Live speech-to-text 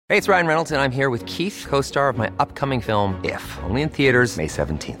Hey, it's Ryan Reynolds, and I'm here with Keith, co-star of my upcoming film, If, only in theaters May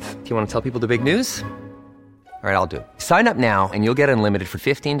 17th. Do you want to tell people the big news? All right, I'll do it. Sign up now and you'll get unlimited for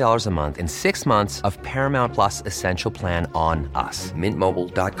 $15 a month and 6 months of Paramount Plus Essential Plan on us.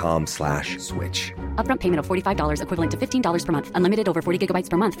 MintMobile.com/switch. Upfront payment of $45 equivalent to $15 per month. Unlimited over 40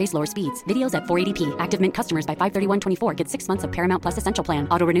 gigabytes per month. Face lower speeds. Videos at 480p. Active Mint customers by 531.24 get 6 months of Paramount Plus Essential Plan.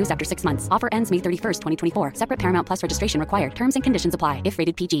 Auto renews after 6 months. Offer ends May 31st, 2024. Separate Paramount Plus registration required. Terms and conditions apply if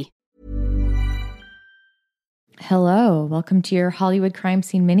rated PG. Hello, welcome to your Hollywood crime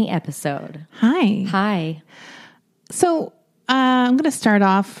scene mini episode. Hi. Hi. So I'm going to start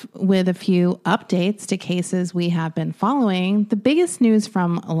off with a few updates to cases we have been following. The biggest news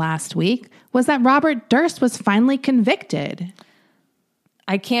from last week was that Robert Durst was finally convicted.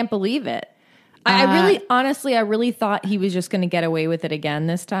 I can't believe it. I really thought he was just going to get away with it again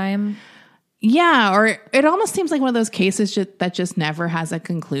this time. Yeah, or it almost seems like one of those cases that just never has a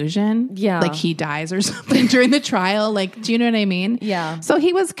conclusion. Yeah. Like he dies or something during the trial. Like, do you know what I mean? Yeah. So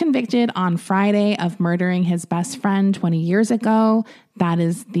he was convicted on Friday of murdering his best friend 20 years ago. That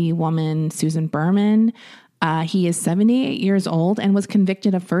is the woman, Susan Berman. He is 78 years old and was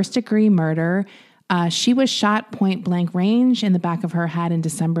convicted of first-degree murder. She was shot point blank range in the back of her head in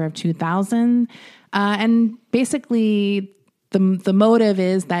December of 2000. And basically, the motive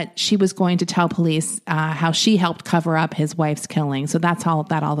is that she was going to tell police how she helped cover up his wife's killing. So that's how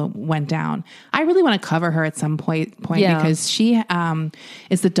that all went down. I really want to cover her at some point because she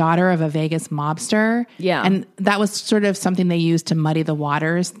is the daughter of a Vegas mobster. Yeah. And that was sort of something they used to muddy the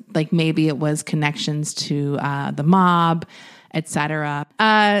waters. Like maybe it was connections to the mob, etc.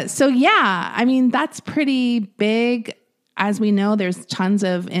 So yeah, I mean, that's pretty big. As we know, there's tons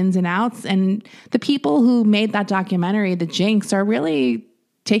of ins and outs, and the people who made that documentary, the Jinx, are really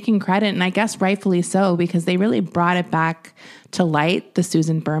taking credit, and I guess rightfully so, because they really brought it back to light, the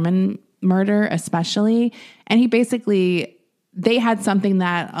Susan Berman murder especially. And they had something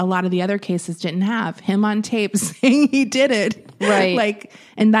that a lot of the other cases didn't have, him on tape saying he did it. Right.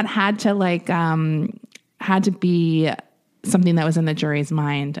 And that had to be something that was in the jury's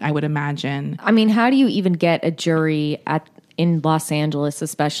mind, I would imagine. I mean, how do you even get a jury in Los Angeles,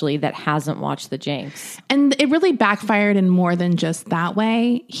 especially, that hasn't watched The Jinx? And it really backfired in more than just that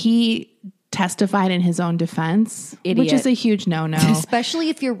way. He testified in his own defense, which is a huge no-no. Especially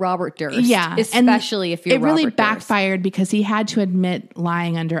if you're Robert Durst. Yeah. Especially if you're Robert Durst. It really backfired because he had to admit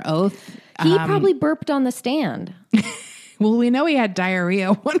lying under oath. He probably burped on the stand. Well, we know he had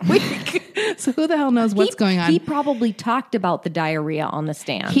diarrhea one week. So who the hell knows what's going on? He probably talked about the diarrhea on the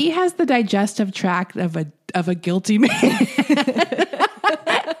stand. He has the digestive tract of a guilty man.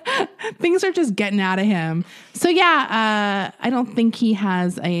 Things are just getting out of him. So yeah, I don't think he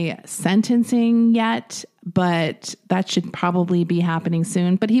has a sentencing yet, but that should probably be happening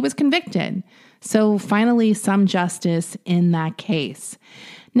soon. But he was convicted. So finally some justice in that case.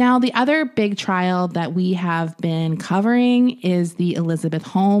 Now, the other big trial that we have been covering is the Elizabeth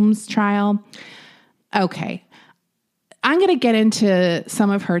Holmes trial. Okay. I'm going to get into some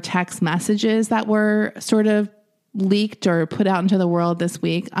of her text messages that were sort of leaked or put out into the world this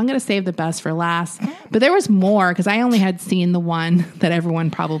week. I'm going to save the best for last. But there was more because I only had seen the one that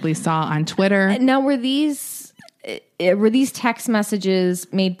everyone probably saw on Twitter. Now, were these text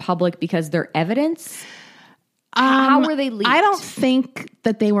messages made public because they're evidence? How were they leaked? I don't think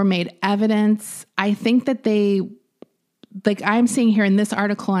that they were made evidence. I think that I'm seeing here in this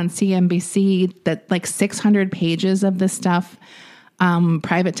article on CNBC that 600 pages of this stuff,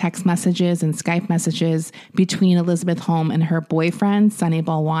 private text messages and Skype messages between Elizabeth Holmes and her boyfriend, Sunny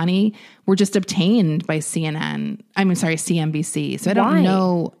Balwani, were just obtained by CNBC. So I don't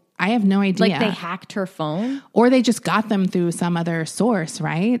know. I have no idea. Like they hacked her phone? Or they just got them through some other source,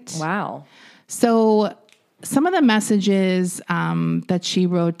 right? Wow. So some of the messages that she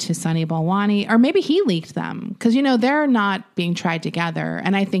wrote to Sunny Balwani, or maybe he leaked them, because, they're not being tried together.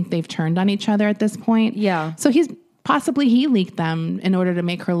 And I think they've turned on each other at this point. Yeah. So he leaked them in order to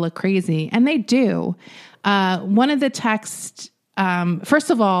make her look crazy. And they do. One of the texts,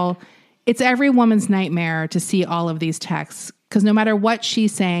 first of all, it's every woman's nightmare to see all of these texts, because no matter what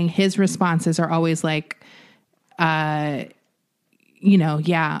she's saying, his responses are always like, yeah,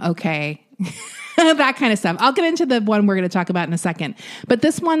 okay. That kind of stuff. I'll get into the one we're going to talk about in a second. But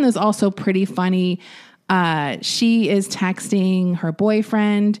this one is also pretty funny. She is texting her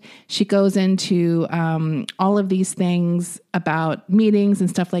boyfriend. She goes into all of these things about meetings and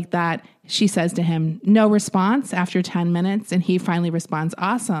stuff like that. She says to him, no response after 10 minutes. And he finally responds,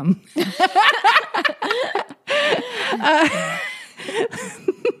 awesome.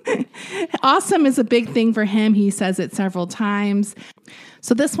 Awesome is a big thing for him. He says it several times.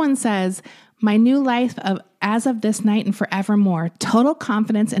 So this one says, my new life as of this night and forevermore, total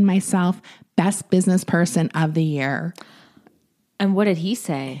confidence in myself, best business person of the year. And what did he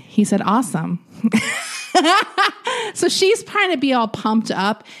say? He said, awesome. So she's trying to be all pumped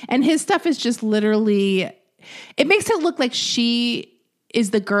up, and his stuff is just literally, it makes it look like she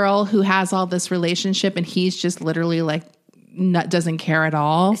is the girl who has all this relationship and he's just literally like doesn't care at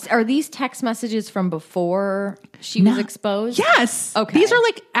all. Are these text messages from before she was exposed? Yes. Okay. These are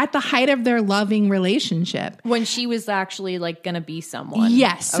like at the height of their loving relationship. When she was actually like going to be someone.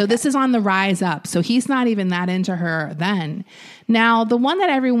 Yes. So this is on the rise up. So he's not even that into her then. Now, the one that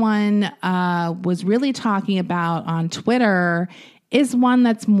everyone was really talking about on Twitter is one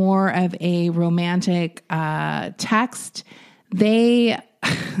that's more of a romantic text.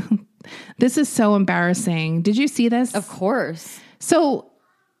 This is so embarrassing. Did you see this? Of course. So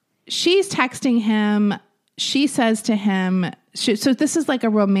she's texting him. She says to him, so this is like a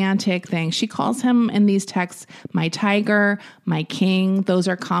romantic thing. She calls him in these texts, my tiger, my king. Those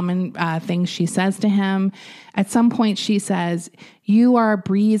are common things she says to him. At some point she says, you are a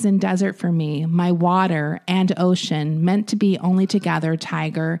breeze and desert for me, my water and ocean, meant to be only together,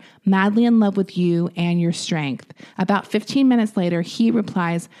 tiger, madly in love with you and your strength. About 15 minutes later, he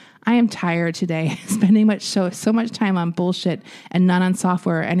replies, I am tired today, spending so much time on bullshit and none on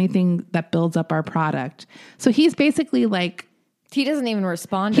software or anything that builds up our product. So he's basically like, he doesn't even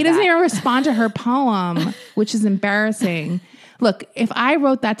respond to He doesn't even respond to her poem, which is embarrassing. Look, if I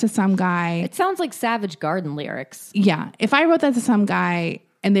wrote that to some guy... It sounds like Savage Garden lyrics. Yeah. If I wrote that to some guy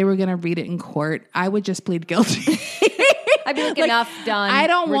and they were going to read it in court, I would just plead guilty. I'd be like, enough, done. I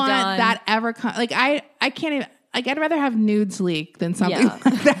don't We're want done. that ever... I can't even... Like, I'd rather have nudes leak than something like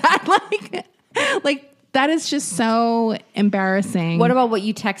that. Like, that is just so embarrassing. What about what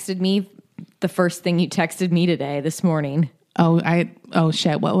you texted me? The first thing you texted me today, this morning. Oh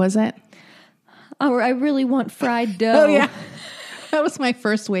shit. What was it? Oh, I really want fried dough. Oh yeah. That was my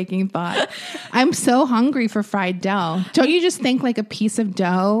first waking thought. I'm so hungry for fried dough. Don't you just think like a piece of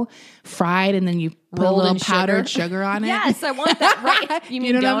dough fried and then you put a little powdered sugar on it? Yes, I want that. Right? You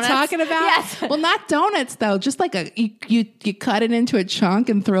mean know donuts? What I'm talking about? Yes. Well, not donuts though. Just like you cut it into a chunk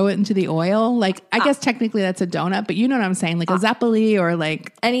and throw it into the oil. Like I guess technically that's a donut, but you know what I'm saying? Like a zeppoli or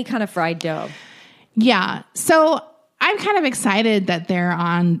like any kind of fried dough. Yeah. So I'm kind of excited that they're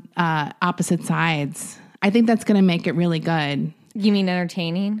on opposite sides. I think that's going to make it really good. You mean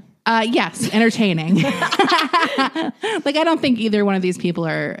entertaining? Yes, entertaining. Like, I don't think either one of these people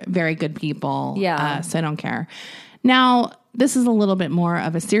are very good people. Yeah. So I don't care. Now, this is a little bit more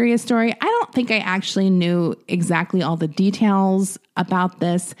of a serious story. I don't think I actually knew exactly all the details about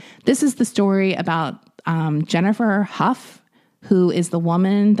this. This is the story about Jennifer Hough, who is the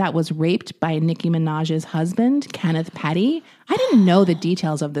woman that was raped by Nicki Minaj's husband, Kenneth Petty. I didn't know the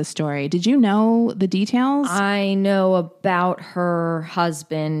details of this story. Did you know the details? I know about her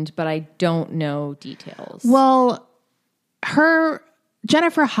husband, but I don't know details. Well,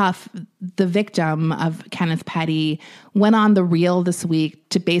 Jennifer Hough, the victim of Kenneth Petty, went on The Real this week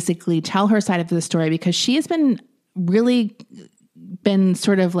to basically tell her side of the story because she has been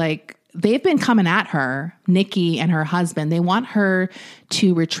sort of like, they've been coming at her, Nicki and her husband. They want her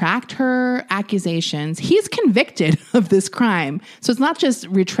to retract her accusations. He's convicted of this crime. So it's not just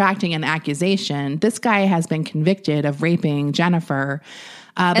retracting an accusation. This guy has been convicted of raping Jennifer.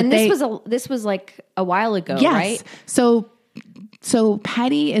 And this was like a while ago, yes. Right? So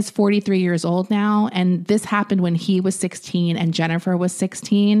Petty is 43 years old now, and this happened when he was 16 and Jennifer was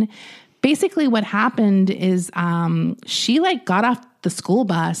 16. Basically what happened is she like got off the school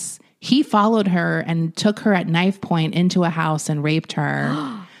bus. He followed her and took her at knife point into a house and raped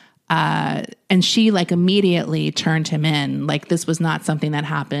her. And she like immediately turned him in. Like this was not something that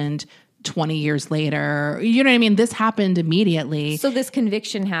happened 20 years later. You know what I mean? This happened immediately. So this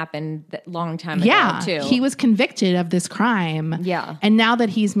conviction happened a long time ago too. Yeah, he was convicted of this crime. Yeah. And now that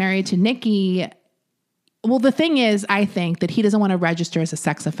he's married to Nicki, well, the thing is, I think that he doesn't want to register as a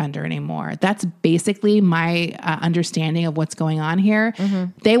sex offender anymore. That's basically my understanding of what's going on here.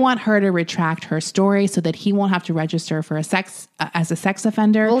 Mm-hmm. They want her to retract her story so that he won't have to register for as a sex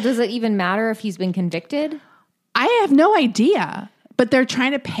offender. Well, does it even matter if he's been convicted? I have no idea, but they're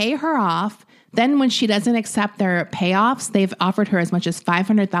trying to pay her off. Then when she doesn't accept their payoffs, they've offered her as much as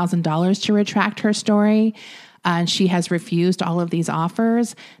 $500,000 to retract her story. And she has refused all of these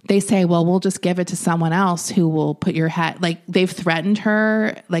offers. They say, well, we'll just give it to someone else who will put your head, like they've threatened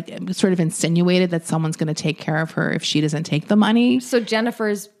her, like sort of insinuated that someone's going to take care of her if she doesn't take the money. So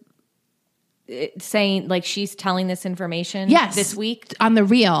Jennifer's saying like she's telling this information Yes. this week? On The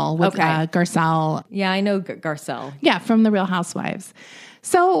Real with Okay. Garcelle. Yeah, I know Garcelle. Yeah, from The Real Housewives.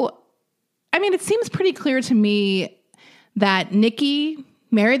 So, I mean, it seems pretty clear to me that Nikki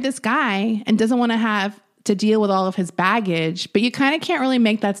married this guy and doesn't want to have to deal with all of his baggage, but you kind of can't really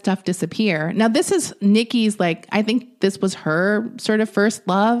make that stuff disappear. Now, this is Nikki's, like, I think this was her sort of first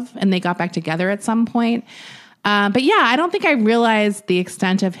love, and they got back together at some point. But yeah, I don't think I realized the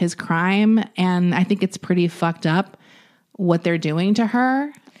extent of his crime, and I think it's pretty fucked up what they're doing to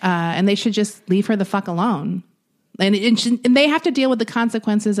her, and they should just leave her the fuck alone. And they have to deal with the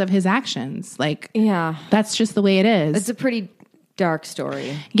consequences of his actions. Like, Yeah. that's just the way it is. It's a pretty dark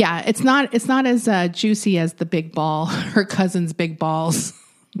story. Yeah, it's not as juicy as the big ball, her cousin's big balls.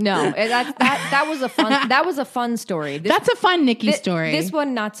 No, that was a fun story. That's a fun Nikki story. This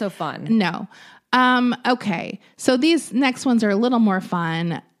one not so fun. No. Okay. So these next ones are a little more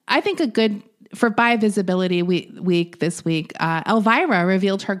fun. I think a good for Bi Visibility week this week, Elvira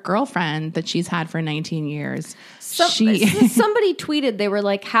revealed her girlfriend that she's had for 19 years. Somebody tweeted, they were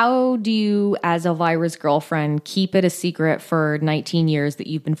like, how do you, as Elvira's girlfriend, keep it a secret for 19 years that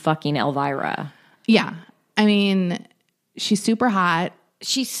you've been fucking Elvira? Yeah. I mean, she's super hot.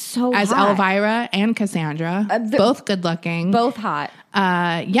 She's so as hot. Elvira and Cassandra, both good looking, both hot.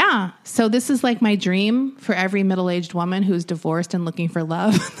 Yeah. So this is like my dream for every middle-aged woman who's divorced and looking for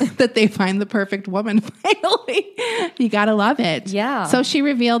love, that they find the perfect woman finally. You gotta love it. Yeah. So she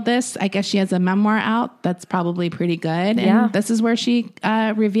revealed this. I guess she has a memoir out that's probably pretty good. Yeah. And this is where she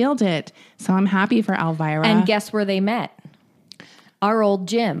revealed it. So I'm happy for Elvira. And guess where they met? Our old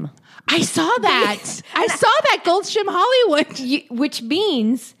gym. I saw that. I saw that Gold's Gym Hollywood. Which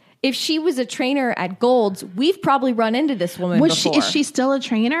means if she was a trainer at Gold's, we've probably run into this woman before. Is she still a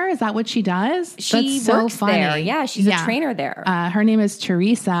trainer? Is that what she does? She That's so works funny. there. Yeah, she's a trainer there. Her name is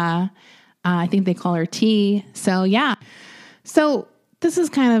Teresa. I think they call her T. So yeah. So this is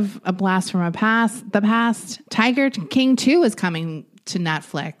kind of a blast from the past. Tiger King 2 is coming to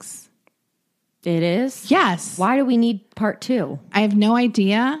Netflix. It is? Yes. Why do we need part 2? I have no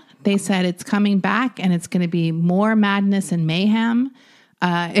idea. They said it's coming back and it's going to be more madness and mayhem.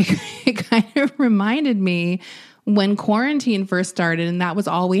 It kind of reminded me when quarantine first started and that was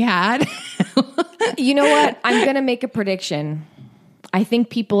all we had. You know what? I'm going to make a prediction. I think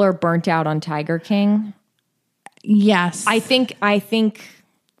people are burnt out on Tiger King. Yes. I think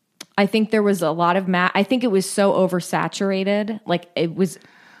there was a lot of I think it was so oversaturated. Like it was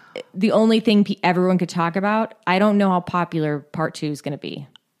the only thing everyone could talk about. I don't know how popular part 2 is going to be.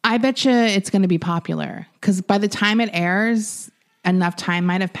 I bet you it's going to be popular because by the time it airs, enough time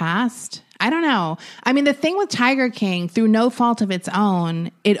might have passed. I don't know. I mean, the thing with Tiger King, through no fault of its own,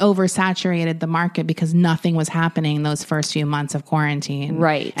 it oversaturated the market because nothing was happening those first few months of quarantine.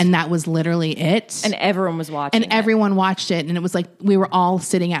 Right. And that was literally it. And everyone was watching And everyone watched it. And it was like we were all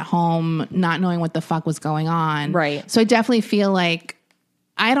sitting at home not knowing what the fuck was going on. Right. So I definitely feel like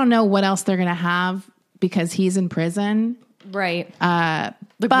I don't know what else they're going to have because he's in prison. Right.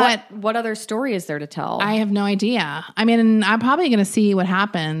 But what other story is there to tell? I have no idea. I mean, I'm probably going to see what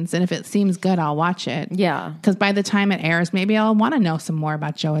happens. And if it seems good, I'll watch it. Yeah. Because by the time it airs, maybe I'll want to know some more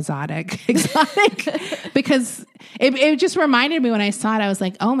about Joe Exotic. Because it just reminded me when I saw it, I was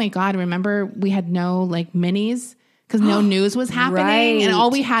like, oh my God, remember we had no like minis because no news was happening. Right. And all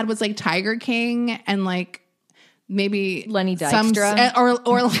we had was like Tiger King and like maybe Lenny Dykstra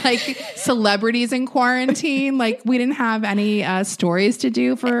or like celebrities in quarantine. Like we didn't have any stories to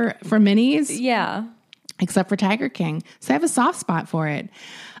do for minis. Yeah. Except for Tiger King. So I have a soft spot for it.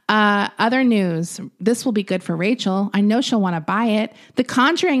 Other news. This will be good for Rachel. I know she'll want to buy it. The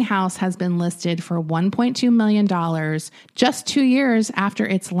Conjuring house has been listed for $1.2 million just 2 years after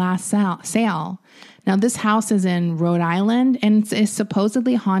its last sale. Now, this house is in Rhode Island and is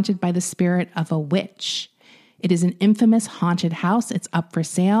supposedly haunted by the spirit of a witch. It is an infamous haunted house. It's up for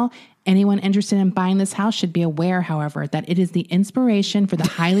sale. Anyone interested in buying this house should be aware, however, that it is the inspiration for the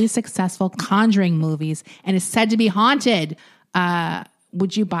highly successful Conjuring movies and is said to be haunted.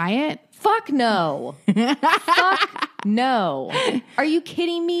 Would you buy it? Fuck no. Fuck no. Are you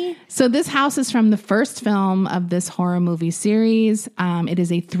kidding me? So this house is from the first film of this horror movie series. It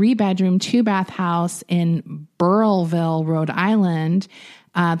is a 3-bedroom, 2-bath house in Burrillville, Rhode Island.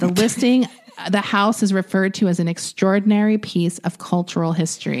 The listing... The house is referred to as an extraordinary piece of cultural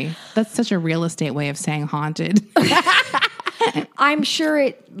history. That's such a real estate way of saying haunted. I'm sure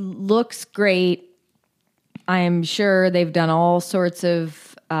it looks great. I'm sure they've done all sorts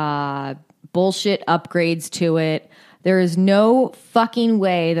of bullshit upgrades to it. There is no fucking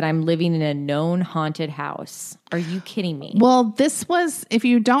way that I'm living in a known haunted house. Are you kidding me? Well, this was, if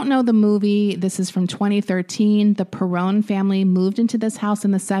you don't know the movie, this is from 2013. The Perron family moved into this house in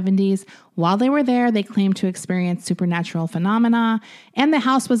the 70s. While they were there, they claimed to experience supernatural phenomena, and the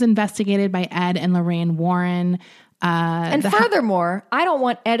house was investigated by Ed and Lorraine Warren. And furthermore, I don't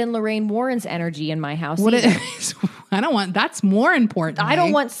want Ed and Lorraine Warren's energy in my house either. That's more important. I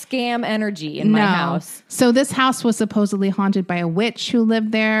don't want scam energy in my house. So this house was supposedly haunted by a witch who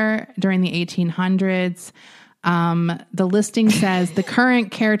lived there during the 1800s. The listing says the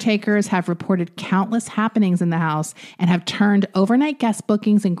current caretakers have reported countless happenings in the house and have turned overnight guest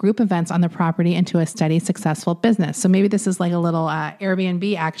bookings and group events on the property into a steady, successful business. So maybe this is like a little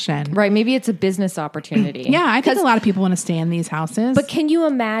Airbnb action. Right. Maybe it's a business opportunity. Yeah, I think a lot of people want to stay in these houses. But can you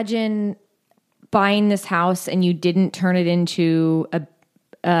imagine buying this house and you didn't turn it into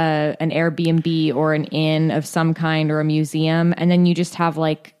an Airbnb or an inn of some kind or a museum, and then you just have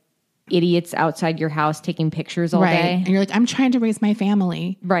like idiots outside your house taking pictures all day. And you're like, I'm trying to raise my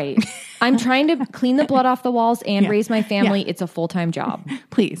family. Right. I'm trying to clean the blood off the walls and raise my family. It's a full-time job.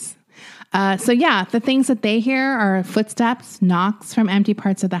 Please. The things that they hear are footsteps, knocks from empty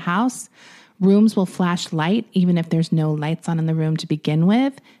parts of the house. Rooms will flash light even if there's no lights on in the room to begin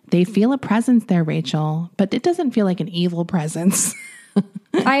with. They feel a presence there, Rachel, but it doesn't feel like an evil presence.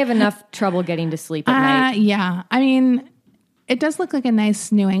 I have enough trouble getting to sleep at night. Yeah. I mean, it does look like a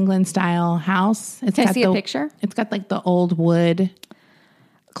nice New England style house. Can I see a picture? It's got like the old wood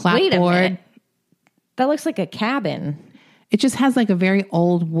clapboard. Wait a minute. That looks like a cabin. It just has like a very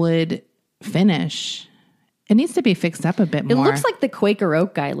old wood finish. It needs to be fixed up a bit more. It looks like the Quaker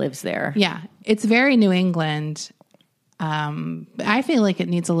Oak guy lives there. Yeah. It's very New England. I feel like it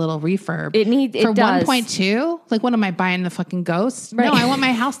needs a little refurb. For does. 1.2? Like, what am I buying, the fucking Ghost? Right. No, I want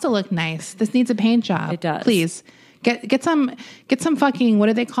my house to look nice. This needs a paint job. It does. Please. Get some fucking, what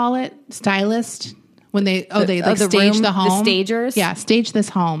do they call it? Stylist? When they stage the home. The stagers? Yeah, stage this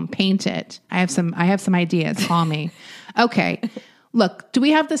home, paint it. I have some ideas. Call me. Okay. Look, do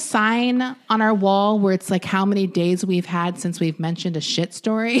we have the sign on our wall where it's like how many days we've had since we've mentioned a shit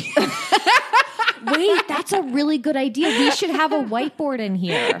story? Wait, that's a really good idea. We should have a whiteboard in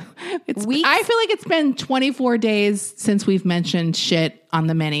here. I feel like it's been 24 days since we've mentioned shit on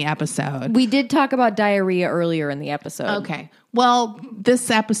the mini episode. We did talk about diarrhea earlier in the episode. Okay. Well, this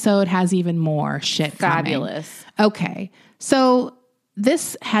episode has even more shit Fabulous. Coming. Okay. So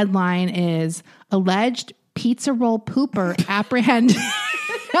this headline is alleged pizza roll pooper apprehended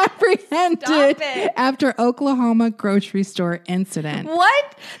after Oklahoma grocery store incident.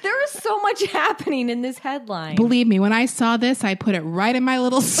 What? There is so much happening in this headline. Believe me, when I saw this, I put it right in my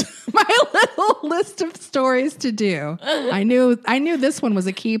little list of stories to do. I knew this one was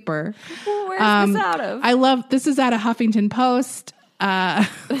a keeper. Where's this out of? This is out of Huffington Post.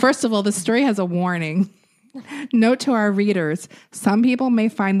 First of all, the story has a warning. Note to our readers, some people may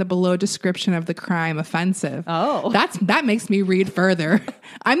find the below description of the crime offensive. Oh. That makes me read further.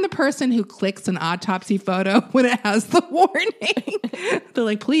 I'm the person who clicks an autopsy photo when it has the warning. They're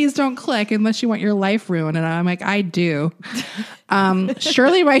like, please don't click unless you want your life ruined. And I'm like, I do.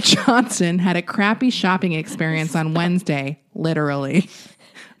 Shirley Wright Johnson had a crappy shopping experience on Wednesday, literally.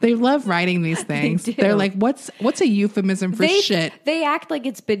 They love writing these things. They're like, what's a euphemism for shit? They act like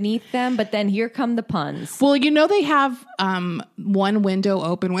it's beneath them, but then here come the puns. Well, they have one window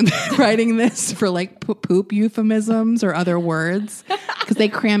open when they're writing this for like poop euphemisms or other words because they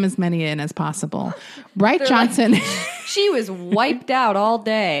cram as many in as possible. Wright Johnson. Like, she was wiped out all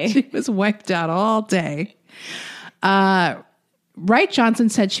day. She was wiped out all day. Wright Johnson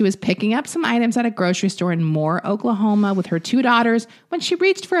said she was picking up some items at a grocery store in Moore, Oklahoma with her 2 daughters when she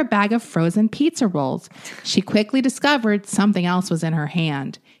reached for a bag of frozen pizza rolls. She quickly discovered something else was in her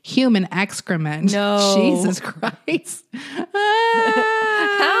hand. Human excrement. No. Jesus Christ.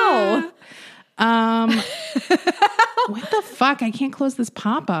 How? What the fuck? I can't close this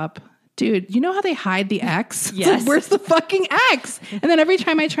pop-up. Dude, you know how they hide the X? Yes. Like, where's the fucking X? And then every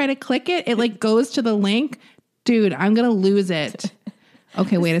time I try to click it, it like goes to the link. Dude, I'm going to lose it.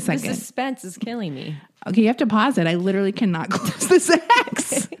 Okay, wait a second. The suspense is killing me. Okay, you have to pause it. I literally cannot close this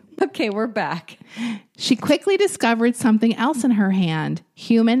X. Okay, we're back. She quickly discovered something else in her hand.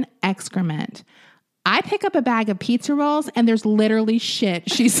 Human excrement. I pick up a bag of pizza rolls and there's literally shit.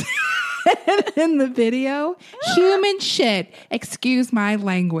 She said in the video. Human shit. Excuse my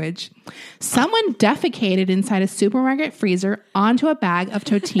language. Someone defecated inside a supermarket freezer onto a bag of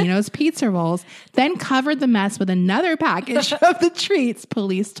Totino's pizza rolls, then covered the mess with another package of the treats,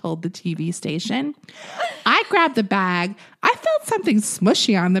 police told the TV station. I grabbed the bag. I felt something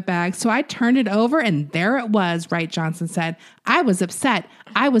smushy on the bag, so I turned it over, and there it was, Wright Johnson said. I was upset.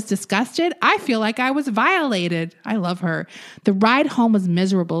 I was disgusted. I feel like I was violated. I love her. The ride home was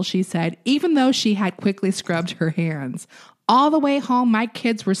miserable, she said, even though she had quickly scrubbed her hands. All the way home, my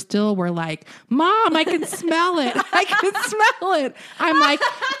kids were like, Mom, I can smell it. I can smell it. I'm like,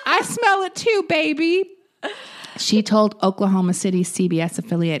 I smell it too, baby. She told Oklahoma City CBS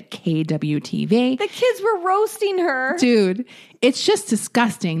affiliate KWTV. The kids were roasting her. Dude, it's just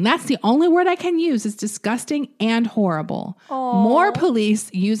disgusting. That's the only word I can use. It's disgusting and horrible. Aww. More police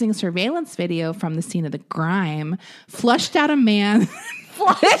using surveillance video from the scene of the crime flushed out a man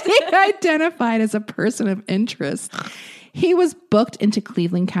identified as a person of interest. He was booked into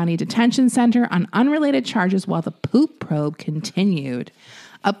Cleveland County Detention Center on unrelated charges while the poop probe continued.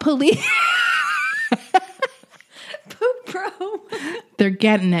 A police... Poop probe. They're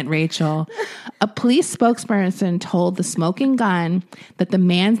getting it, Rachel. A police spokesperson told the Smoking Gun that the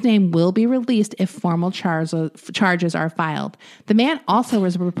man's name will be released if formal charges are filed. The man also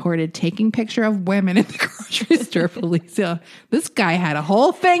was reported taking picture of women in the grocery store. Police. This guy had a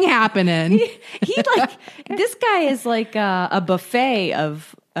whole thing happening. This guy is like a buffet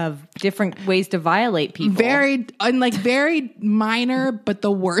of different ways to violate people. Very minor, but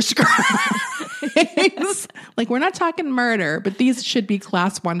the worst crimes. Like, we're not talking murder, but these should be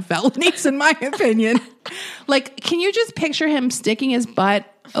class 1 felonies, in my opinion. Like, can you just picture him sticking his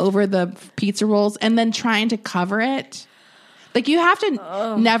butt over the pizza rolls and then trying to cover it? Like, you have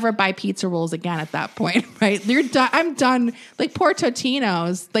to never buy pizza rolls again at that point, right? You're done. I'm done. Like, poor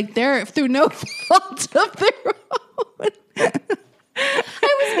Totino's. Like, they're through no fault of their own.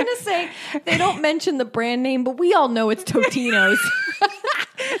 I was going to say, they don't mention the brand name, but we all know it's Totino's.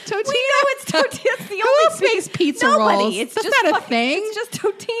 Totino? We know it's Totino's. Who else makes pizza rolls? It's That's just not a thing. It's just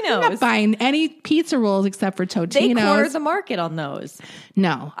Totino's. I'm not buying any pizza rolls except for Totino's. They corner the market on those.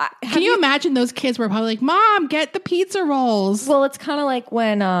 No. Can you imagine those kids were probably like, Mom, get the pizza rolls? Well, it's kind of like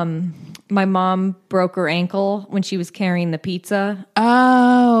when my mom broke her ankle when she was carrying the pizza.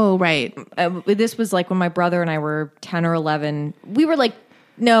 Oh, right. This was like when my brother and I were 10 or 11. We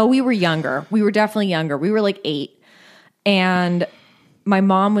were younger. We were definitely younger. We were like 8. And my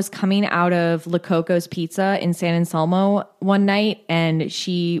mom was coming out of La Coco's Pizza in San Anselmo one night, and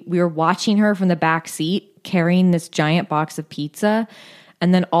we were watching her from the back seat carrying this giant box of pizza.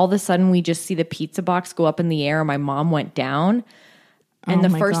 And then all of a sudden we just see the pizza box go up in the air, and my mom went down. And the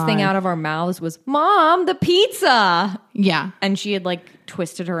first thing out of our mouths was, Mom, the pizza. Yeah. And she had like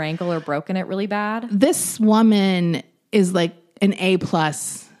twisted her ankle or broken it really bad. This woman is like an A+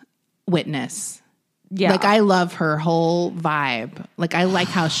 witness. Yeah. Like, I love her whole vibe. Like, I like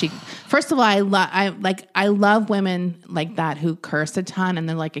how she, first of all, I love women like that who curse a ton and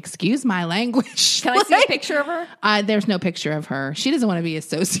they're like, excuse my language. Can I see a picture of her? There's no picture of her. She doesn't want to be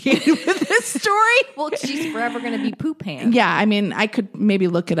associated with this story. Well, she's forever going to be poop pants. Yeah. I mean, I could maybe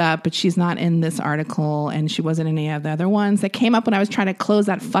look it up, but she's not in this article and she wasn't in any of the other ones that came up when I was trying to close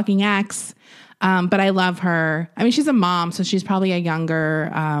that fucking X. But I love her. I mean, she's a mom, so she's probably a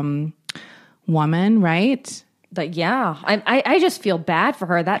younger, woman, right? Yeah, I just feel bad for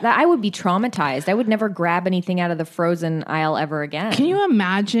her. That I would be traumatized. I would never grab anything out of the frozen aisle ever again. Can you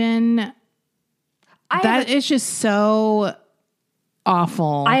imagine? That is just so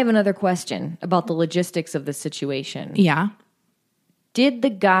awful. I have another question about the logistics of the situation. Yeah. Did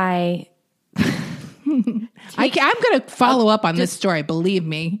the guy? I'm going to follow up on this story. Believe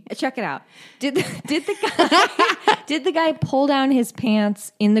me. Check it out. Did the guy pull down his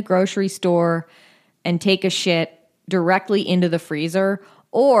pants in the grocery store and take a shit directly into the freezer,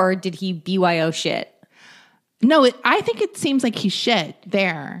 or did he BYO shit? No, I think it seems like he shit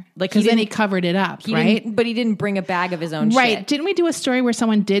there. Like, because then he covered it up, right? But he didn't bring a bag of his own shit. Right. Didn't we do a story where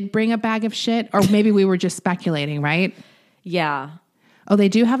someone did bring a bag of shit? Or maybe we were just speculating, right? Yeah. Oh, they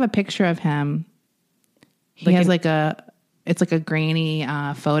do have a picture of him. He has it's like a grainy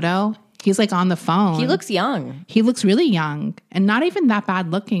photo. He's like on the phone. He looks young. He looks really young and not even that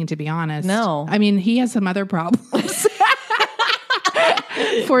bad looking, to be honest. No. I mean, he has some other problems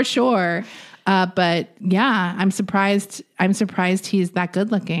for sure. But yeah, I'm surprised he's that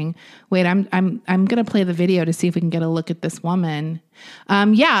good looking. Wait, I'm going to play the video to see if we can get a look at this woman.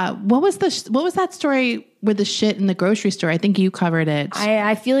 Yeah. What was that story with the shit in the grocery store? I think you covered it.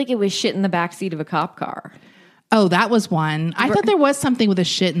 I feel like it was shit in the backseat of a cop car. Oh, that was one. I thought there was something with a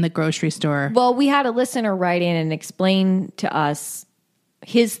shit in the grocery store. Well, we had a listener write in and explain to us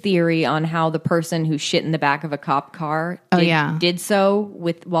his theory on how the person who shit in the back of a cop car did so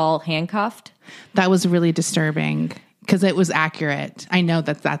while handcuffed. That was really disturbing because it was accurate. I know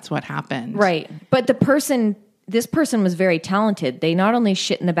that's what happened. Right. But this person was very talented. They not only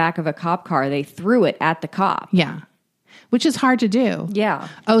shit in the back of a cop car, they threw it at the cop. Yeah. Which is hard to do. Yeah.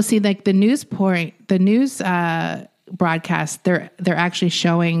 Oh, see, like the news broadcast, they're actually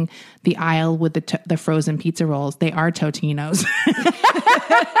showing the aisle with the frozen pizza rolls. They are Totino's.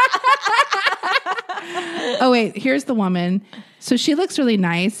 Oh, wait, here's the woman. So she looks really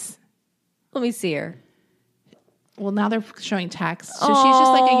nice. Let me see her. Well, now they're showing text. So she's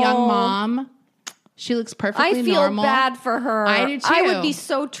just like a young mom. She looks perfectly normal. I feel bad for her. I do too. I would be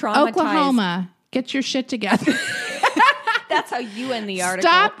so traumatized. Oklahoma, get your shit together. That's how you end the article.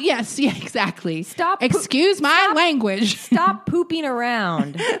 Stop. Yes. Yeah, exactly. Stop. Excuse my language. Stop pooping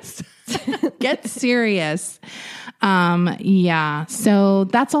around. Get serious. Yeah. So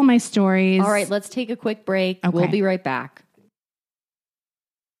that's all my stories. All right. Let's take a quick break. Okay. We'll be right back.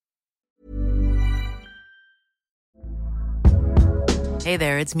 Hey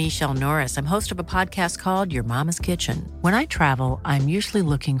there, it's Michelle Norris. I'm host of a podcast called Your Mama's Kitchen. When I travel, I'm usually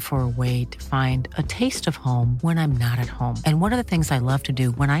looking for a way to find a taste of home when I'm not at home. And one of the things I love to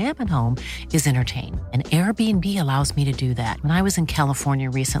do when I am at home is entertain. And Airbnb allows me to do that. When I was in California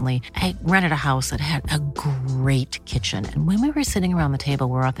recently, I rented a house that had a great kitchen. And when we were sitting around the table,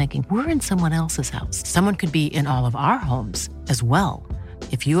 we were all thinking, we're in someone else's house. Someone could be in all of our homes as well.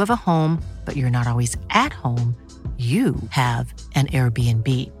 If you have a home, but you're not always at home, you have an Airbnb.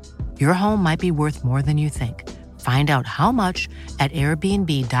 Your home might be worth more than you think. Find out how much at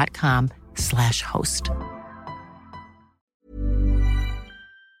airbnb.com/host.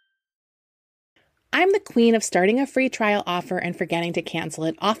 I'm the queen of starting a free trial offer and forgetting to cancel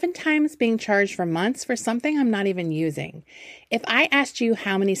it, oftentimes being charged for months for something I'm not even using. If I asked you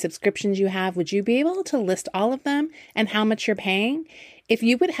how many subscriptions you have, would you be able to list all of them and how much you're paying? If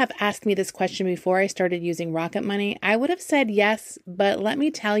you would have asked me this question before I started using Rocket Money, I would have said yes, but let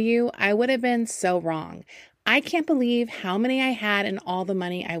me tell you, I would have been so wrong. I can't believe how many I had and all the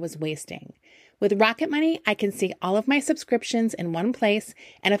money I was wasting. With Rocket Money, I can see all of my subscriptions in one place,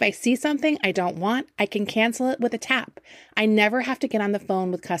 and if I see something I don't want, I can cancel it with a tap. I never have to get on the phone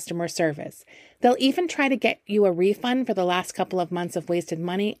with customer service. They'll even try to get you a refund for the last couple of months of wasted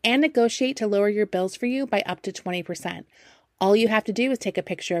money and negotiate to lower your bills for you by up to 20%. All you have to do is take a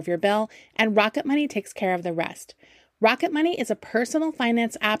picture of your bill, and Rocket Money takes care of the rest. Rocket Money is a personal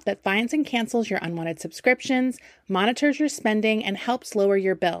finance app that finds and cancels your unwanted subscriptions, monitors your spending, and helps lower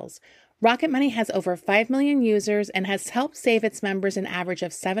your bills. Rocket Money has over 5 million users and has helped save its members an average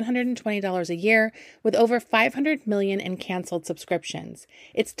of $720 a year with over 500 million in canceled subscriptions.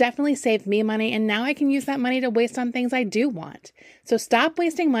 It's definitely saved me money, and now I can use that money to waste on things I do want. So stop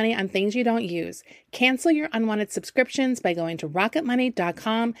wasting money on things you don't use. Cancel your unwanted subscriptions by going to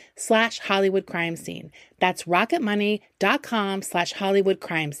rocketmoney.com/Hollywood crime scene. That's rocketmoney.com/Hollywood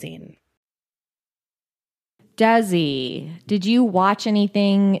crime scene. Desi, did you watch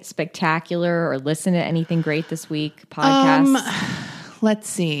anything spectacular or listen to anything great this week? Podcasts? Let's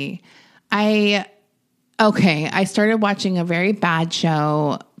see. I started watching a very bad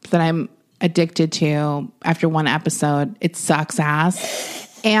show that I'm addicted to after one episode. It sucks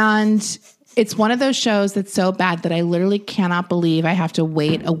ass. And it's one of those shows that's so bad that I literally cannot believe I have to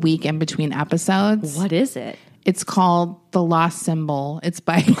wait a week in between episodes. What is it? It's called The Lost Symbol. It's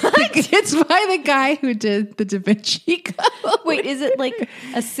by the guy who did the Da Vinci Code. Wait, is it like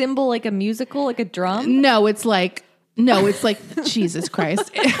a symbol, like a musical, like a drum? No, it's like Jesus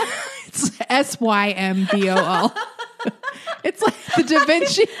Christ. It's SYMBOL. It's like the Da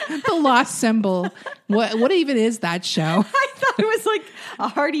Vinci, The Lost Symbol. What even is that show? I thought it was like a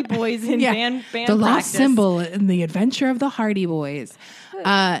Hardy Boys in band The Lost Symbol and the Adventure of the Hardy Boys.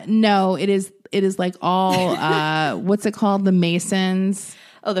 No, it is like all, what's it called? The Masons.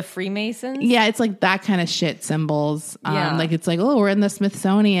 Oh, the Freemasons? Yeah, it's like that kind of shit symbols. Yeah. Like it's like, oh, we're in the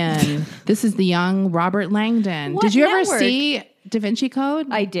Smithsonian. This is the young Robert Langdon. What Did you ever network? see Da Vinci Code?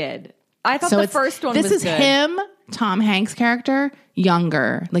 I did. I thought So the it's- first one this was is good. him, Tom Hanks' character,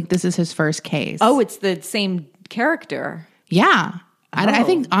 younger. Like this is his first case. Oh, it's the same character. Yeah. I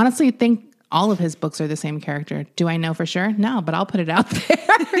Oh. honestly think all of his books are the same character. Do I know for sure? No, but I'll put it out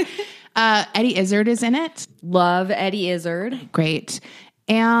there. Eddie Izzard is in it. Love Eddie Izzard. Great.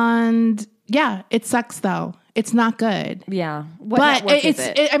 And yeah, it sucks though. It's not good. Yeah. What But network is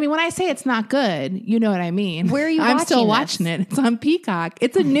it? I mean, when I say it's not good, you know what I mean. Where are you I'm still watching watching it. It's on Peacock.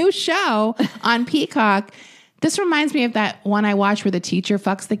 It's a new show on Peacock This reminds me of that one I watched where the teacher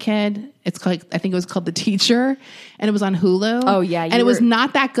fucks the kid. It's called, I think it was called The Teacher, and it was on Hulu. Oh, yeah. And it was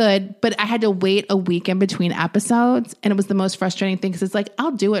not that good, but I had to wait a week in between episodes, and it was the most frustrating thing because it's like,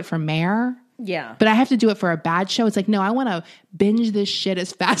 I'll do it for Mare. Yeah. But I have to do it for a bad show. It's like, no, I want to binge this shit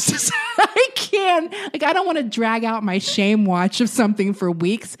as fast as I can. Like, I don't want to drag out my shame watch of something for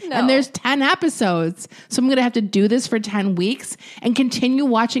weeks. No. And there's 10 episodes. So I'm going to have to do this for 10 weeks and continue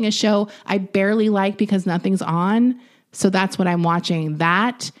watching a show I barely like because nothing's on. So that's what I'm watching.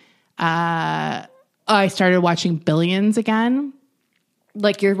 That. I started watching Billions again.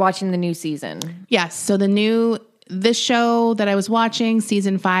 Like you're watching the new season. Yes. So this show that I was watching,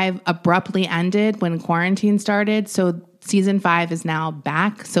 season 5, abruptly ended when quarantine started. So season 5 is now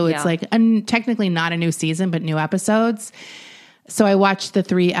back. So it's like technically not a new season, but new episodes. So I watched the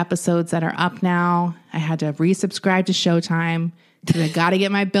 3 episodes that are up now. I had to resubscribe to Showtime because I got to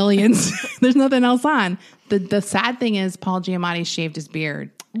get my Billions. There's nothing else on. The sad thing is Paul Giamatti shaved his beard.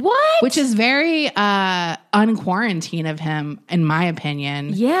 What? Which is very unquarantine of him, in my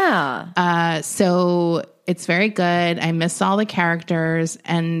opinion. Yeah. So it's very good. I miss all the characters,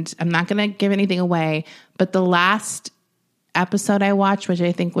 and I'm not going to give anything away. But the last episode I watched, which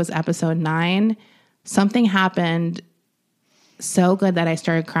I think was episode 9, something happened so good that I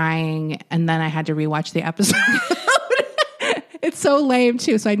started crying, and then I had to rewatch the episode. It's so lame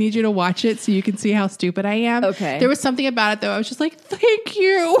too. So I need you to watch it so you can see how stupid I am. Okay. There was something about it though. I was just like, thank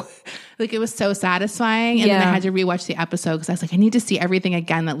you. Like it was so satisfying. And then I had to rewatch the episode because I was like, I need to see everything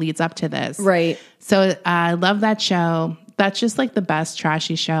again that leads up to this. Right. So I love that show. That's just like the best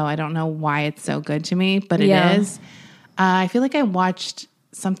trashy show. I don't know why it's so good to me, but it is. I feel like I watched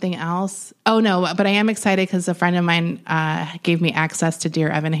something else. Oh no, but I am excited because a friend of mine gave me access to Dear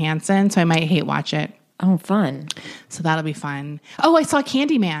Evan Hansen. So I might hate watch it. Oh, fun. So that'll be fun. Oh, I saw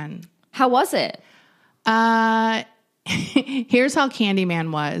Candyman. How was it? Here's how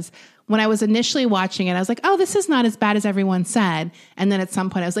Candyman was. When I was initially watching it, I was like, oh, this is not as bad as everyone said. And then at some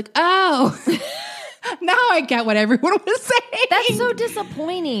point I was like, oh, now I get what everyone was saying. That's so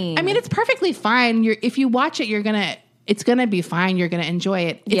disappointing. I mean, it's perfectly fine. If you watch it, it's going to be fine. You're going to enjoy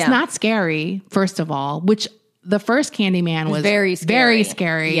it. It's not scary, first of all, which the first Candyman was very scary. Very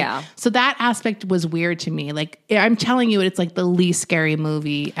scary. Yeah. So that aspect was weird to me. Like, I'm telling you, it's like the least scary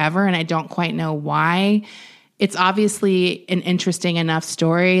movie ever, and I don't quite know why. It's obviously an interesting enough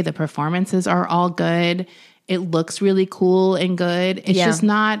story. The performances are all good. It looks really cool and good. It's just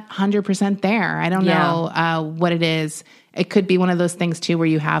not 100% there. I don't know what it is. It could be one of those things, too, where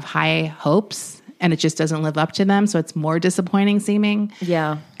you have high hopes and it just doesn't live up to them. So it's more disappointing seeming.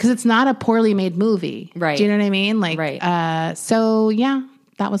 Yeah. Because it's not a poorly made movie. Right. Do you know what I mean? Like, right. So yeah,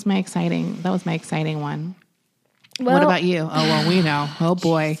 that was my exciting one. Well, what about you? Oh, well, we know. Oh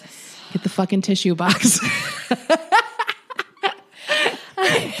boy. Get the fucking tissue box.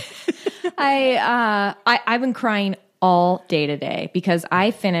 I've been crying all day today because I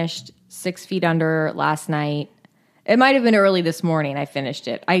finished 6 Feet Under last night. It might have been early this morning. I finished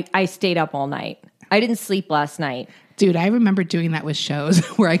it. I stayed up all night. I didn't sleep last night. Dude, I remember doing that with shows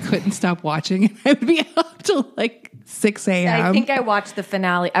where I couldn't stop watching and I would be up till like 6 a.m. I think I watched the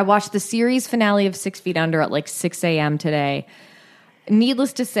finale. I watched the series finale of 6 Feet Under at like 6 a.m. today.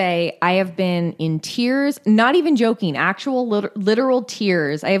 Needless to say, I have been in tears, not even joking, actual literal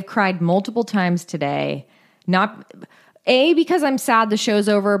tears. I have cried multiple times today. Not because I'm sad the show's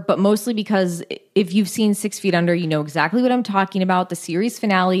over, but mostly because if you've seen 6 Feet Under, you know exactly what I'm talking about. The series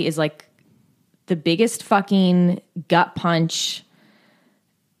finale is like the biggest fucking gut punch.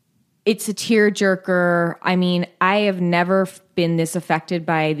 It's a tearjerker. I mean, I have never been this affected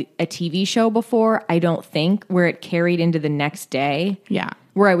by a TV show before, I don't think, where it carried into the next day. Yeah.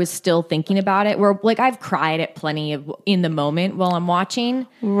 Where I was still thinking about it. Where, like, I've cried at plenty of in the moment while I'm watching.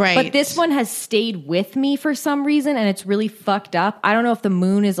 Right. But this one has stayed with me for some reason, and it's really fucked up. I don't know if the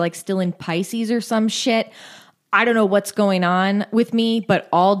moon is, like, still in Pisces or some shit. I don't know what's going on with me, but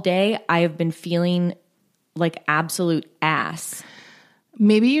all day I have been feeling like absolute ass.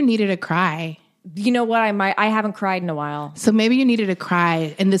 Maybe you needed a cry. You know what? I haven't cried in a while. So maybe you needed a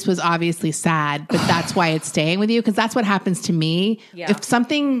cry, and this was obviously sad, but that's why it's staying with you, because that's what happens to me. Yeah. If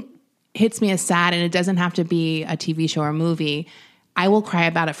something hits me as sad, and it doesn't have to be a TV show or movie, I will cry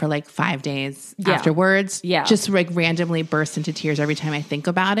about it for like 5 days afterwards. Yeah. Just like randomly burst into tears every time I think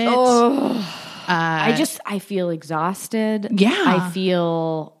about it. Oh. I feel exhausted. Yeah. I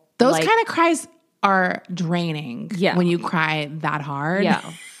feel those like, kind of cries are draining when you cry that hard. Yeah.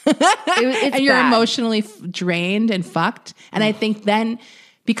 It's and you're bad. Emotionally drained and fucked. And I think then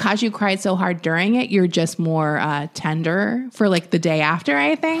because you cried so hard during it, you're just more tender for like the day after,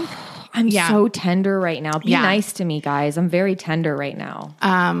 I think. I'm Yeah. so tender right now. Be Yeah. nice to me, guys. I'm very tender right now.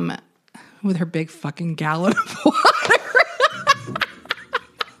 With her big fucking gallon of water.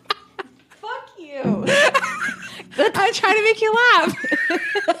 Fuck you. I'm trying to make you laugh.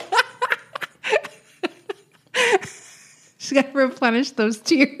 She's got to replenish those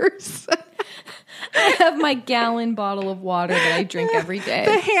tears. I have my gallon bottle of water that I drink every The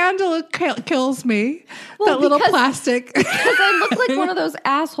day. handle kills me. Well, that little because- plastic. Because I look like one of those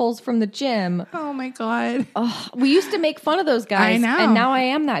assholes from the gym. Oh my God. We used to make fun of those guys. I know. And now I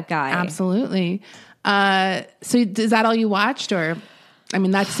am that guy. Absolutely. So is that all you watched? Or, I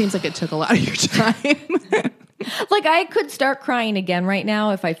mean, that seems like it took a lot of your time. Like I could start crying again right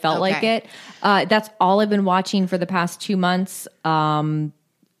now if I felt like Okay. it. That's all I've been watching for the past 2 months.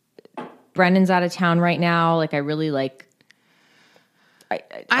 Brendan's out of town right now. Like I really like. I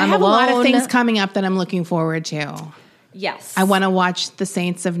I'm have a lot of alone. things coming up that I'm looking forward to. Yes. I want to watch The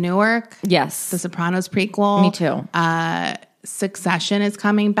Saints of Newark, Yes. The Sopranos prequel. Me too. Succession is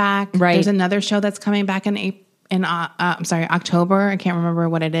coming back. Right. There's another show that's coming back in October. I can't remember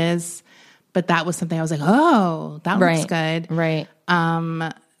what it is, but that was something I was like, oh, that looks good. Right.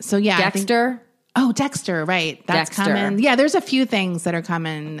 So yeah, I think- Dexter. Dexter, right? That's Dexter. coming. Yeah, there's a few things that are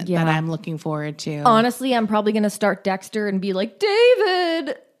coming Yeah. that I'm looking forward to. Honestly, I'm probably going to start Dexter and be like,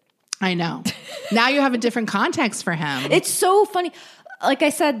 David. I know. Now you have a different context for him. It's so funny. Like I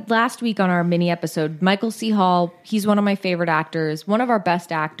said last week on our mini episode, Michael C. Hall, he's one of my favorite actors, one of our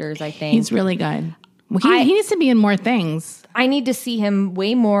best actors, I think. He's really good. Well, he needs to be in more things. I need to see him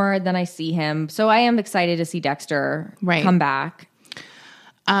way more than I see him. So I am excited to see Dexter come back.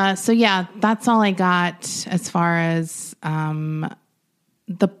 So yeah, that's all I got as far as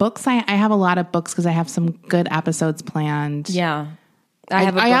the books. I have a lot of books because I have some good episodes planned. Yeah. I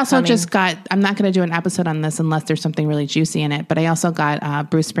have a I book also coming. just got, I'm not going to do an episode on this unless there's something really juicy in it, but I also got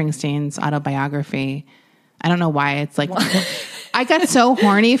Bruce Springsteen's autobiography. I don't know why. It's like, I got so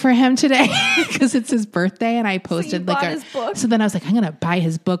horny for him today because it's his birthday and I posted bought his book? So then I was like, I'm going to buy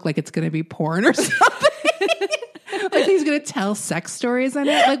his book like it's going to be porn or something. Like he's going to tell sex stories in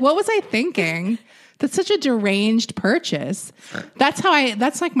it. Like, what was I thinking? That's such a deranged purchase. That's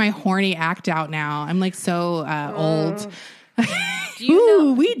like my horny act out now. I'm like so old.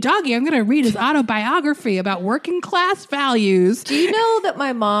 Ooh, wee doggy. I'm going to read his autobiography about working class values. Do you know that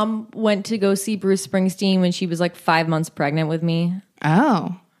my mom went to go see Bruce Springsteen when she was like 5 months pregnant with me?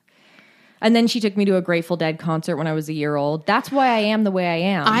 Oh. And then she took me to a Grateful Dead concert when I was a year old. That's why I am the way I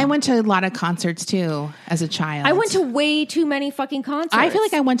am. I went to a lot of concerts too as a child. I went to way too many fucking concerts. I feel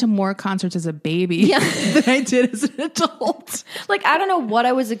like I went to more concerts as a baby than I did as an adult. Like, I don't know what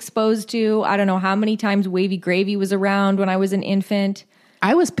I was exposed to. I don't know how many times Wavy Gravy was around when I was an infant.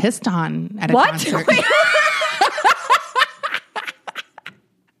 I was pissed on at a What? concert. Wait.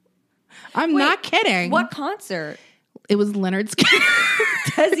 I'm not kidding. What concert? It was Leonard Skinner.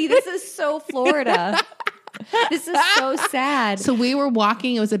 Desi, this is so Florida. This is so sad. So we were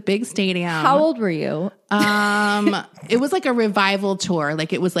walking. It was a big stadium. How old were you? It was like a revival tour.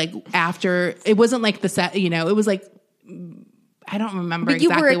 Like it was like after. It wasn't like the set. You know, it was like I don't remember. But you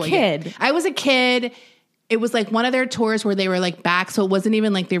exactly were a what kid. year. I was a kid. It was like one of their tours where they were like back. So it wasn't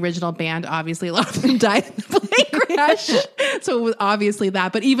even like the original band. Obviously, a lot of them died in the plane crash. So it was obviously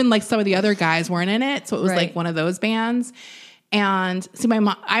that. But even like some of the other guys weren't in it. So it was Right. like one of those bands. And see, my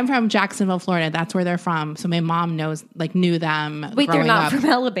mom, I'm from Jacksonville, Florida. That's where they're from. So my mom knew them. Wait, they're growing not up. from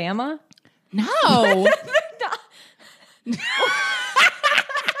Alabama? No.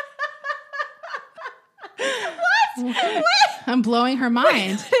 I'm blowing her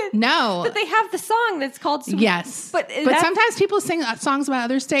mind. No. But they have the song that's called... Yes. But sometimes people sing songs about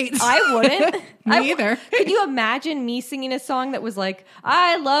other states. I wouldn't. Me either. Could you imagine me singing a song that was like,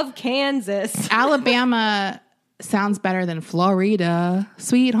 I love Kansas? Alabama sounds better than Florida.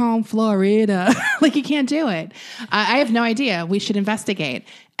 Sweet home Florida. Like you can't do it. I have no idea. We should investigate.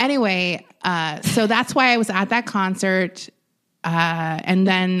 Anyway, so that's why I was at that concert. And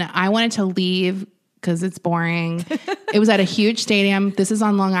then I wanted to leave because it's boring. It was at a huge stadium. This is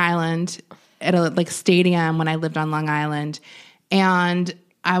on Long Island at a like stadium when I lived on Long Island. And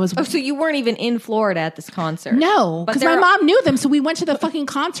I was... Oh, so you weren't even in Florida at this concert? No, But because my they're- mom knew them. So we went to the fucking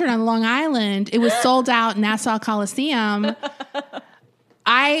concert on Long Island. It was sold out Nassau Coliseum.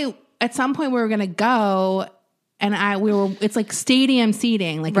 At some point we were going to go and it's like stadium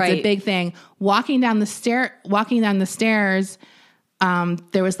seating. Like it's a Right. big thing. Walking down the stairs,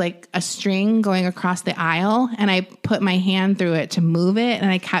 there was like a string going across the aisle, and I put my hand through it to move it,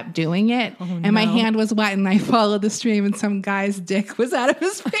 and I kept doing it, and my hand was wet, and I followed the stream, and some guy's dick was out of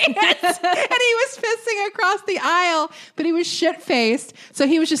his pants, and he was pissing across the aisle, but he was shit-faced, so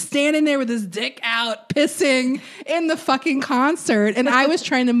he was just standing there with his dick out, pissing in the fucking concert, and I was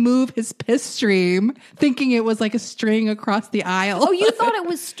trying to move his piss stream, thinking it was like a string across the aisle. Oh, you thought it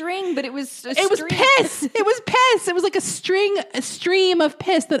was string, but it was It was piss. It was piss. It was like a stream of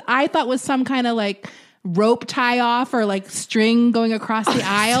piss that I thought was some kind of like rope tie off or like string going across the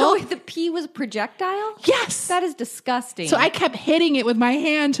aisle. So the pee was projectile? Yes. That is disgusting. So I kept hitting it with my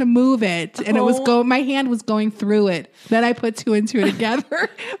hand to move it, and it was my hand was going through it. Then I put two and two together.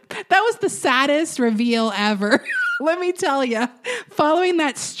 That was the saddest reveal ever. Let me tell you, following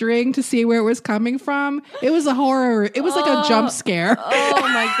that string to see where it was coming from, it was a horror. It was like a jump scare. Oh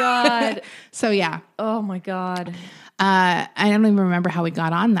my God. So yeah. Oh my God. I don't even remember how we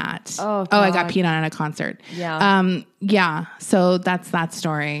got on that. Oh, I got God. peed on at a concert. Yeah. Yeah. So that's that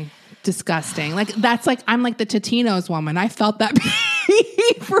story. Disgusting. Like that's like I'm like the Totino's woman. I felt that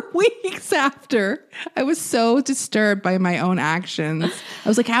pee for weeks after. I was so disturbed by my own actions. I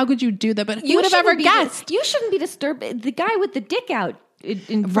was like, how could you do that? But who would have ever guessed? You shouldn't be disturbed. The guy with the dick out in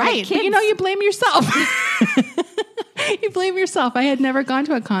front of Right. kids. But you blame yourself. You blame yourself. I had never gone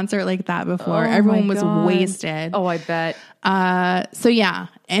to a concert like that before. Everyone was wasted. Oh, I bet. So yeah,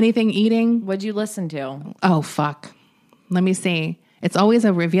 anything eating? What'd you listen to? Oh, fuck. Let me see. It's always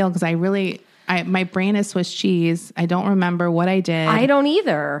a reveal because my brain is Swiss cheese. I don't remember what I did. I don't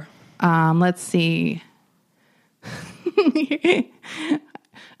either. Let's see.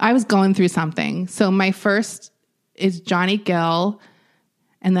 I was going through something. So my first is Johnny Gill,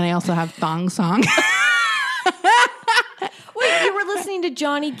 and then I also have Thong Song. Wait, you were listening to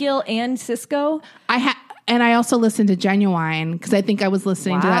Johnny Gill and Cisco? And I also listened to Genuine because I think I was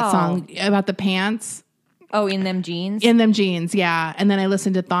listening to that song about the pants. Oh, In Them Jeans? In Them Jeans, yeah. And then I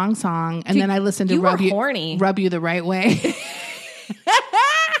listened to Thong Song, and then I listened to Rub You the Right Way.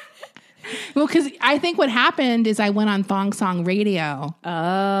 Well, because I think what happened is I went on Thong Song Radio.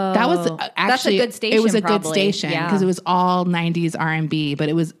 Oh, that was actually that's a good station. It was a probably. good station because it was all 90s R&B, but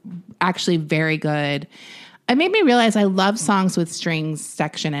it was actually very good. It made me realize I love songs with strings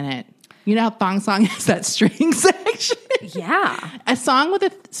section in it. You know how Thong Song has that string section? Yeah. A song with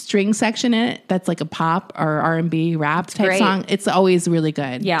a string section in it that's like a pop or R&B rap type great. song, it's always really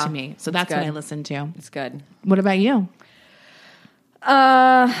good Yeah. to me. So that's what I listen to. It's good. What about you?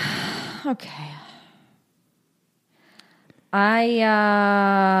 Okay.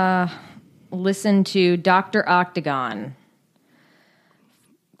 I listened to Dr. Octagon.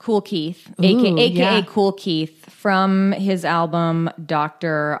 Kool Keith, aka Kool Keith, from his album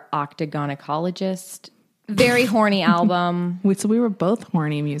Dr. Octagonacologist. Very horny album. So we were both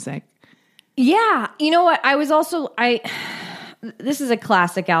horny music. Yeah. You know what? This is a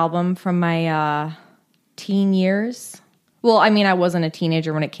classic album from my teen years. Well, I mean, I wasn't a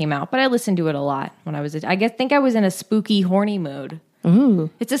teenager when it came out, but I listened to it a lot when I was think I was in a spooky, horny mood.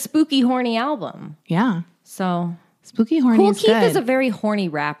 Ooh. It's a spooky, horny album. Yeah. So Spooky horny Kool is Keith good. is a very horny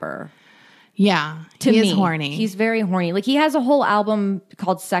rapper. Yeah. To he me, is horny. He's very horny. Like he has a whole album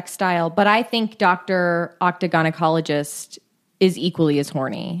called Sex Style, but I think Dr. Octagonacologist is equally as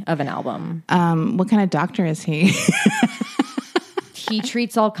horny of an album. What kind of doctor is he? He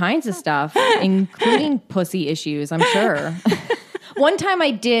treats all kinds of stuff, including pussy issues, I'm sure. One time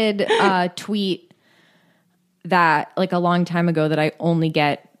I did tweet that like a long time ago that I only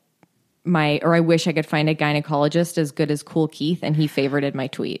get I wish I could find a gynecologist as good as Kool Keith, and he favorited my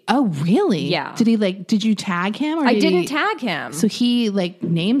tweet. Oh, really? Yeah. Did you tag him? Or I didn't tag him. So he like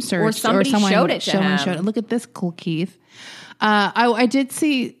name searched Or somebody someone showed it to him. Showed it. Look at this, Kool Keith. I did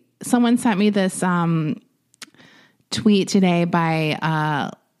see someone sent me this tweet today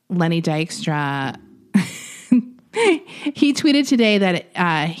by Lenny Dykstra. He tweeted today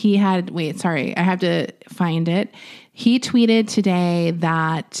that he had. Wait, sorry, I have to find it. He tweeted today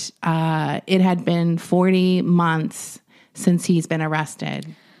that it had been 40 months since he's been arrested.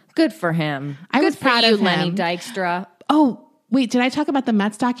 Good for him. I was Good for proud you, of him. Lenny Dykstra. Oh, wait, did I talk about the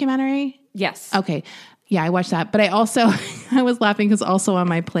Mets documentary? Yes. Okay. Yeah, I watched that. But I also, I was laughing because also on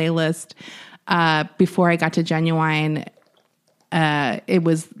my playlist, before I got to Genuine, it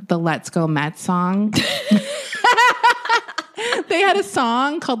was the Let's Go Mets song. They had a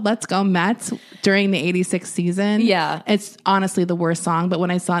song called Let's Go Mets during the 86 season. Yeah. It's honestly the worst song. But when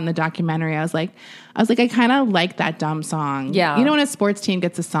I saw it in the documentary, I was like, I kind of like that dumb song. Yeah. You know, when a sports team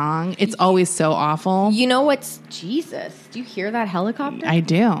gets a song, it's always so awful. You know what's Jesus? Do you hear that helicopter? I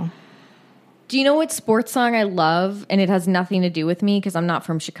do. Do you know what sports song I love? And it has nothing to do with me because I'm not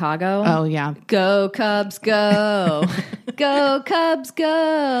from Chicago. Oh, yeah. Go Cubs, go. Go Cubs,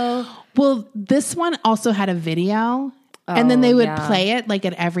 go. Well, this one also had a video, and then they would play it like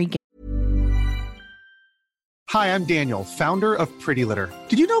at every game. Hi, I'm Daniel, founder of Pretty Litter.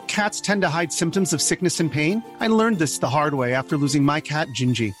 Did you know cats tend to hide symptoms of sickness and pain? I learned this the hard way after losing my cat,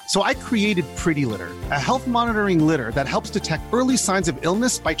 Gingy. So I created Pretty Litter, a health monitoring litter that helps detect early signs of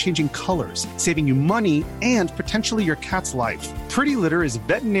illness by changing colors, saving you money and potentially your cat's life. Pretty Litter is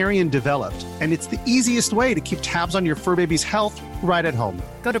veterinarian developed, and it's the easiest way to keep tabs on your fur baby's health right at home.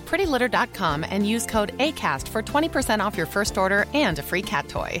 Go to prettylitter.com and use code ACAST for 20% off your first order and a free cat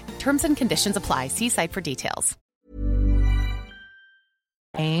toy. Terms and conditions apply. See site for details.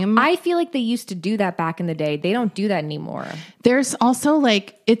 I feel like they used to do that back in the day. They don't do that anymore. There's also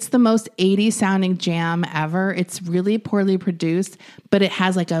like, it's the most 80s sounding jam ever. It's really poorly produced, but it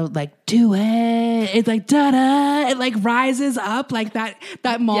has like a, like, do it. It's like, da-da. It like rises up like that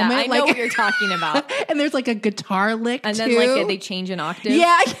moment. Yeah, I know like, what you're talking about. And there's like a guitar lick and too. then like they change an octave.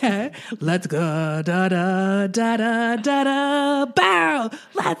 Yeah. Let's go, da-da, da-da, da-da, bow.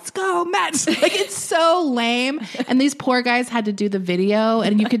 Let's go, Mets. Like, it's so lame. And these poor guys had to do the video,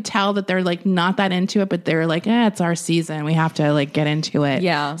 and you could tell that they're like not that into it, but they're like, it's our season. We have to like get into it.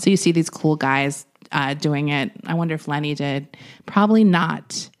 Yeah. So you see these cool guys doing it. I wonder if Lenny did. Probably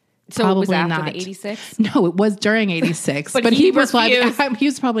not. So probably it was after not. the 86? No, it was during 86. but he was he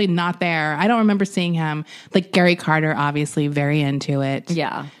was probably not there. I don't remember seeing him. Like Gary Carter, obviously very into it.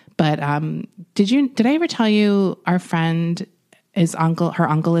 Yeah. But did I ever tell you our friend her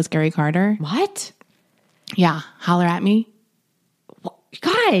uncle is Gary Carter? What? Yeah. Holler at me.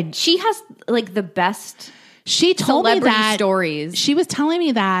 God, she has like the best She told me that stories. She was telling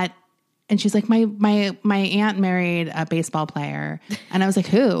me that, and she's like, my aunt married a baseball player, and I was like,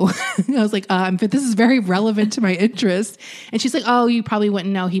 who? I was like, but this is very relevant to my interest. And she's like, oh, you probably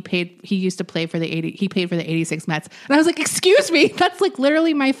wouldn't know. He used to play for the 86 Mets. And I was like, excuse me, that's like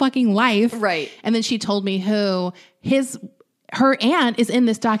literally my fucking life, right? And then she told me who her aunt is in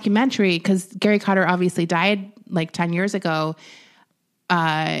this documentary because Gary Carter obviously died like 10 years ago.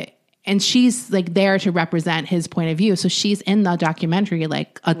 And she's like there to represent his point of view. So she's in the documentary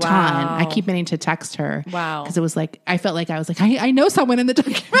like a ton. I keep meaning to text her. Wow. Because it was like, I felt like I was like, I know someone in the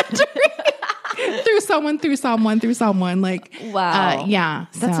documentary. through someone. Like, wow. Yeah.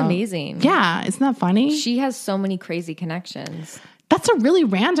 That's amazing. Yeah. Isn't that funny? She has so many crazy connections. That's a really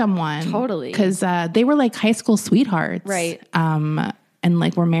random one. Totally. Because they were like high school sweethearts. Right. And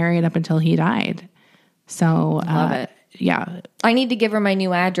like were married up until he died. So love it. Yeah. I need to give her my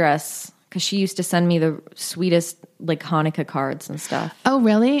new address because she used to send me the sweetest like Hanukkah cards and stuff. Oh,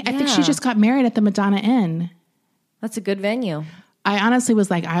 really? Yeah. I think she just got married at the Madonna Inn. That's a good venue. I honestly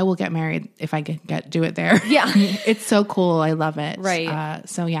was like, I will get married if I can do it there. Yeah. It's so cool. I love it. Right.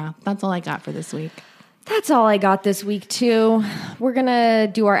 So yeah, that's all I got for this week. That's all I got this week too. We're going to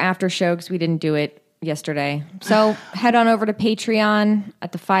do our after show because we didn't do it yesterday. So head on over to Patreon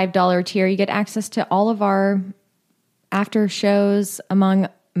at the $5 tier. You get access to all of our after shows among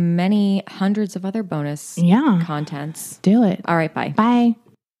many hundreds of other bonus contents. Do it. All right, bye. Bye.